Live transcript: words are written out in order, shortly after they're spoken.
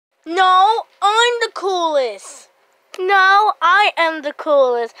No, I'm the coolest. No, I am the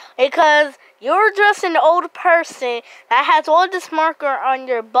coolest because you're just an old person that has all this marker on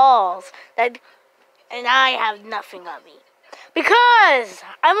your balls and I have nothing on me. Because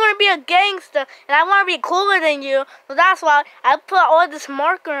I want to be a gangster and I want to be cooler than you, so that's why I put all this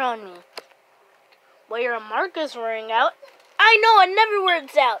marker on me. Well, your marker's wearing out. I know, it never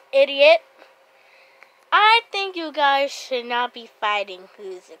wears out, idiot. I think you guys should not be fighting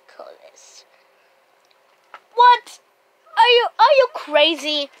who's the coolest. What? Are you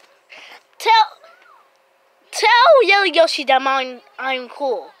crazy? Tell Yoshi that I'm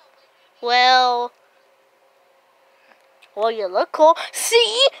cool. Well, you look cool.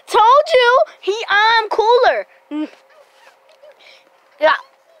 See? Told you. I'm cooler. Yeah.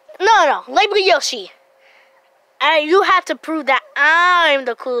 No. Label Yoshi. You have to prove that I'm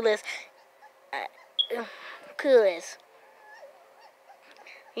the coolest. Coolest.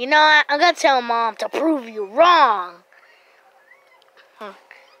 You know what? I'm gonna tell Mom to prove you wrong.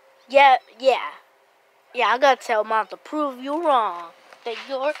 Yeah. I'm gonna tell Mom to prove you wrong. That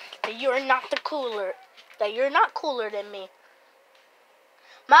you're not the cooler. That you're not cooler than me.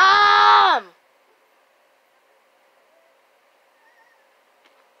 Mom!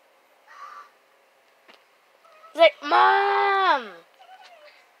 He's like, Mom!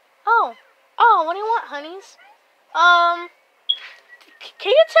 Oh, what do you want, honeys?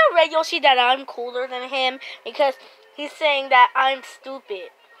 Can you tell Red Yoshi that I'm cooler than him? Because he's saying that I'm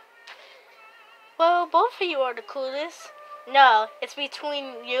stupid. Well, both of you are the coolest. No, it's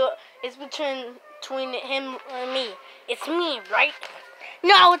between you. It's between him and me. It's me, right?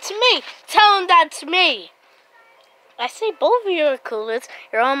 No, it's me. Tell him that's me. I say both of you are coolest.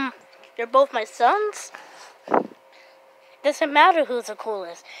 You're both my sons. Doesn't matter who's the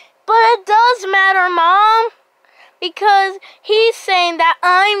coolest. But it does matter, Mom. Because he's saying that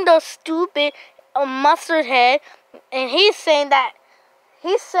I'm the stupid mustard head, and he's saying that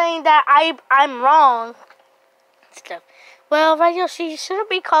I'm wrong. Stuff. Well, right, Yoshi, you shouldn't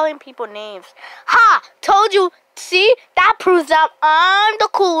be calling people names. Ha! Told you. See, that proves that I'm the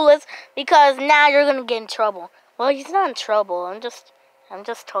coolest. Because now you're gonna get in trouble. Well, he's not in trouble. I'm just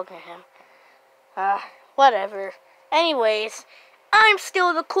talking to him. Whatever. Anyways, I'm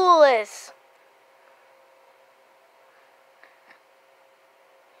still the coolest.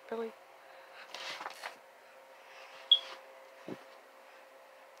 Billy.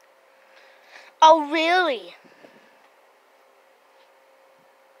 Oh, really?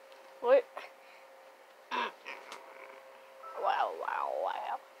 What? Wow.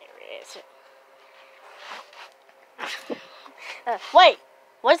 There it is. Wait,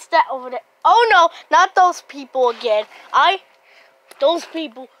 what's that over there? Oh no, not those people again. Those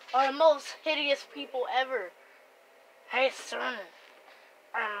people are the most hideous people ever. Hey, son.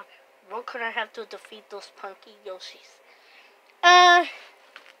 What could I have to defeat those punky Yoshis?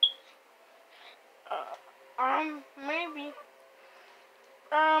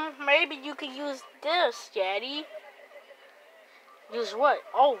 Maybe you could use this, Daddy. Use what?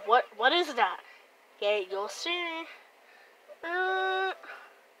 Oh, what is that? Yeah, you'll see.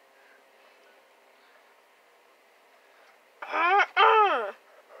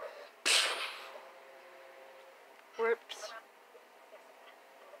 Whoops.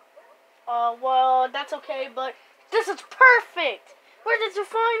 Well, that's okay, but this is perfect! Where did you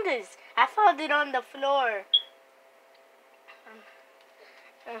find this? I found it on the floor.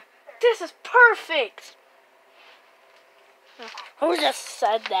 This is perfect! Who just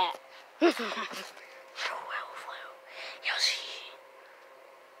said that? Yoshi.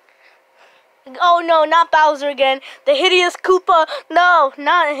 Oh no, not Bowser again. The hideous Koopa. No,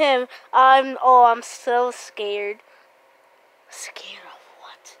 not him. I'm so scared. Scared of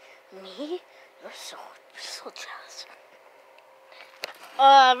what? Me? You're so jealous.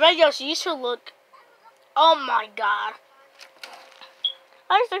 Red Yoshi, you should look. Oh my God.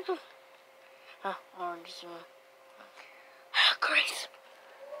 I think. Orange. Grace.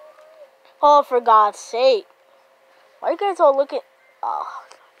 Oh, for God's sake. Why are you guys all looking? Oh.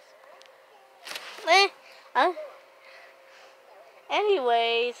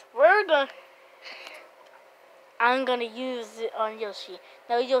 Anyways, I'm gonna use it on Yoshi.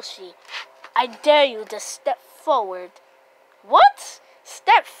 Now, Yoshi, I dare you to step forward. What?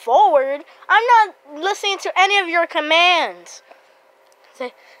 Step forward? I'm not listening to any of your commands.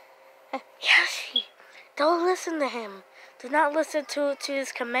 Say, Yoshi, don't listen to him. Do not listen to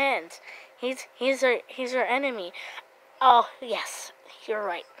his commands. He's our enemy. Oh yes, you're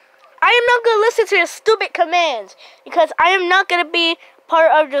right. I am not gonna listen to your stupid commands because I am not gonna be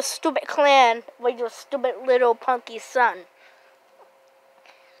part of your stupid clan with your stupid little punky son.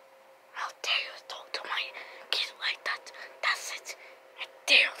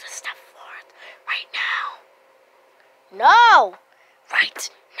 No! Right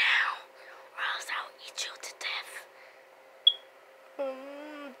now, or else I'll eat you to death.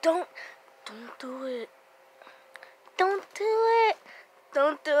 Don't do it. Don't do it.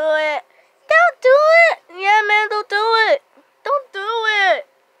 Don't do it. Don't do it. Yeah, man, don't do it. Don't do it.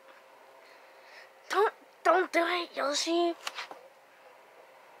 Don't do it, Yoshi.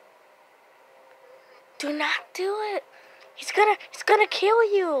 Do not do it. He's gonna kill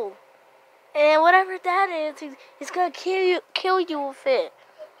you. And whatever that is, he's gonna kill you with it.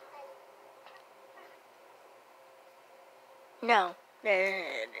 No.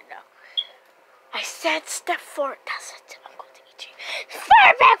 I said step forward. That's it. I'm going to eat you.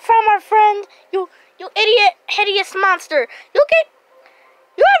 Far back from our friend, you idiot, hideous monster. You have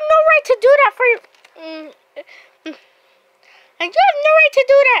no right to do that for you. And you have no right to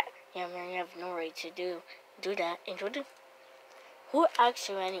do that. Yeah, man, you have no right to do that. Who asked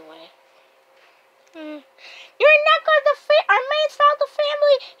you anyway? You're not going to defeat our main side of the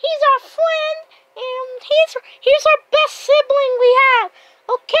family. He's our friend, and he's our best sibling we have.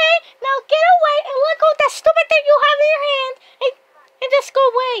 Okay, now get away and let go of that stupid thing you have in your hand, and just go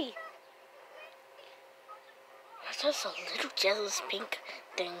away. That's just a little jealous pink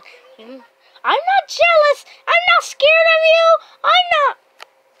thing. I'm not jealous. I'm not scared of you. I'm not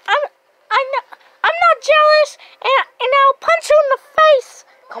jealous, and I'll punch you in the face.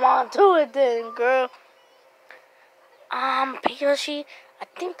 Come on, do it then, girl. Yoshi, I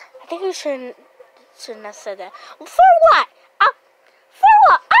think you shouldn't have said that. For what? For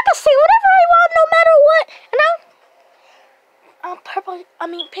what? I can say whatever I want, no matter what.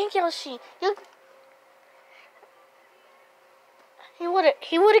 And Pink Yoshi, he would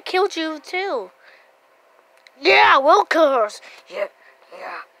have killed you too. Yeah, we'll kill her. Yeah,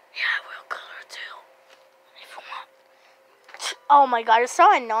 we'll kill her too. If you want. Oh my God, you're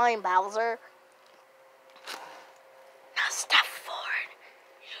so annoying, Bowser. Now step forward,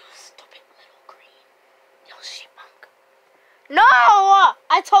 you stupid little green Yoshi punk. No!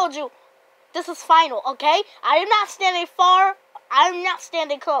 I told you, this is final, okay? I am not standing far. I am not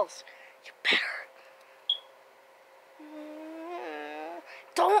standing close. You better.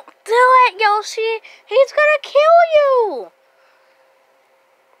 Don't do it, Yoshi. He's gonna kill you.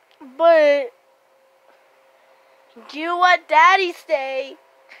 But do what Daddy say.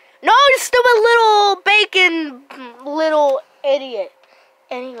 No, you stupid little bacon little idiot.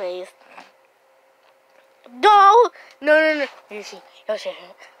 Anyways. No. Yoshi, I'm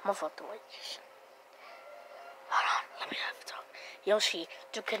gonna fuck the way. Hold on, let me have a talk. Yoshi,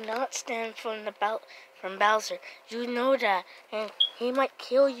 you cannot stand from Bowser. You know that, and he might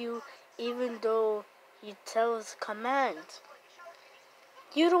kill you even though he tells commands.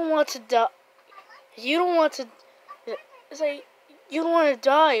 You don't want to die. You don't want to. It's like you don't want to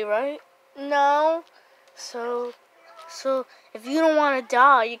die, right? No. So if you don't want to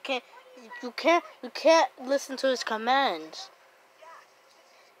die, you can't listen to his commands.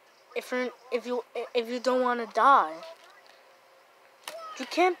 If you don't want to die. You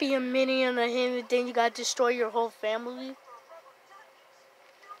can't be a minion of him and then you gotta destroy your whole family.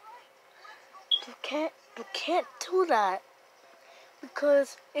 You can't do that.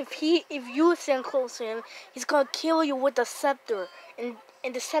 Because if you stand close to him, he's gonna kill you with the scepter. And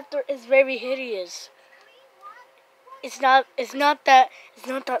the scepter is very hideous. It's not that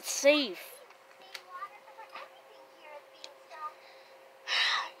safe.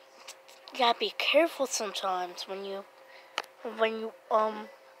 You gotta be careful sometimes when you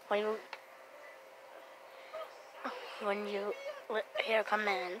hear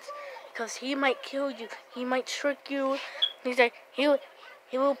commands, because he might kill you. He might trick you. He's like he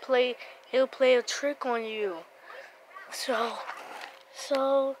will play a trick on you. So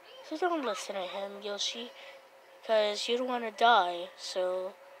don't listen to him, Yoshi, because you don't want to die.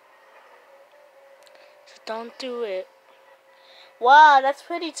 So don't do it. Wow, that's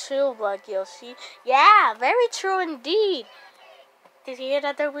pretty true, Black Yoshi. Yeah, very true indeed. Did you hear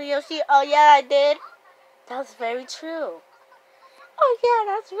that there, Yoshi? Oh, yeah, I did. That was very true. Oh, yeah,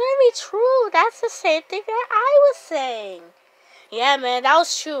 that's very true. That's the same thing that I was saying. Yeah, man, that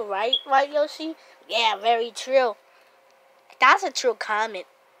was true, right? Right, Yoshi? Yeah, very true. That's a true comment.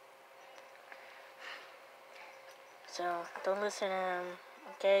 So, don't listen to him,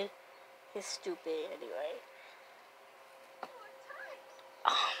 okay? He's stupid anyway.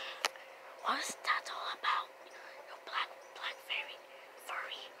 What is that all about? You black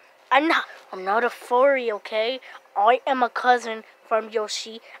furry. I'm not a furry, okay? I am a cousin from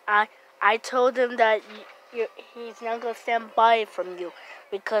Yoshi. I told him that he's not gonna stand by from you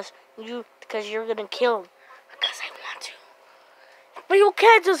because you're gonna kill him. Because I want to. But you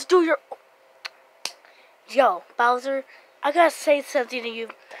can't just do your. Yo, Bowser, I gotta say something to you.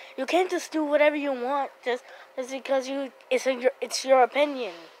 You can't just do whatever you want just because it's your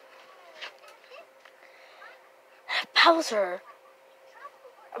opinion. Bowser,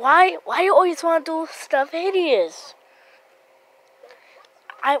 why you always want to do stuff hideous?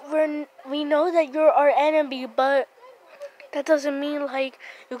 We know that you're our enemy, but that doesn't mean like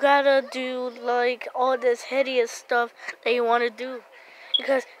you gotta do like all this hideous stuff that you want to do,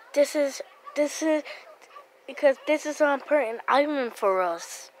 because this is because this is an important item for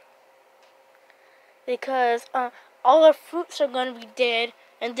us. Because all our fruits are gonna be dead,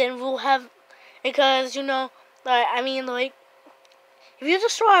 and then we'll have, because like if you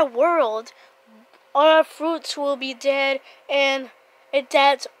destroy our world, all our fruits will be dead, and we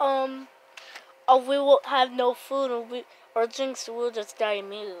will have no food, and our drinks will just die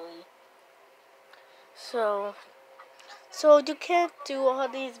immediately. So you can't do all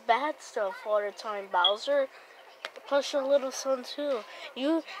these bad stuff all the time, Bowser. Plus your little son too.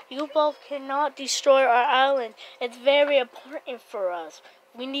 You both cannot destroy our island. It's very important for us.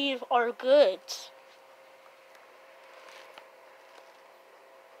 We need our goods.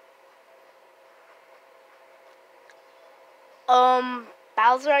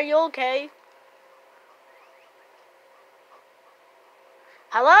 Bowser, are you okay?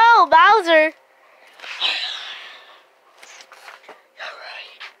 Hello, Bowser. You're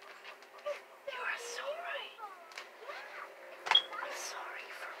right. You are so right. I'm sorry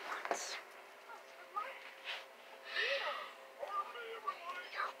for once.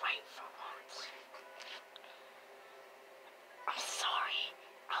 You're right for once. I'm sorry.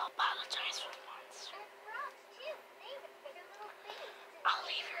 I'll apologize for once. I'll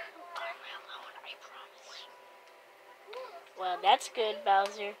leave your family alone, I promise. Well, that's good,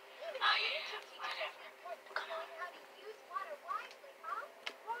 Bowser. Oh yeah, whatever. Come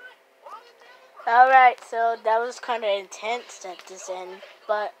on. Alright, so that was kind of intense at this end.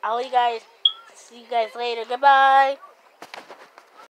 But I'll see you guys later. Goodbye.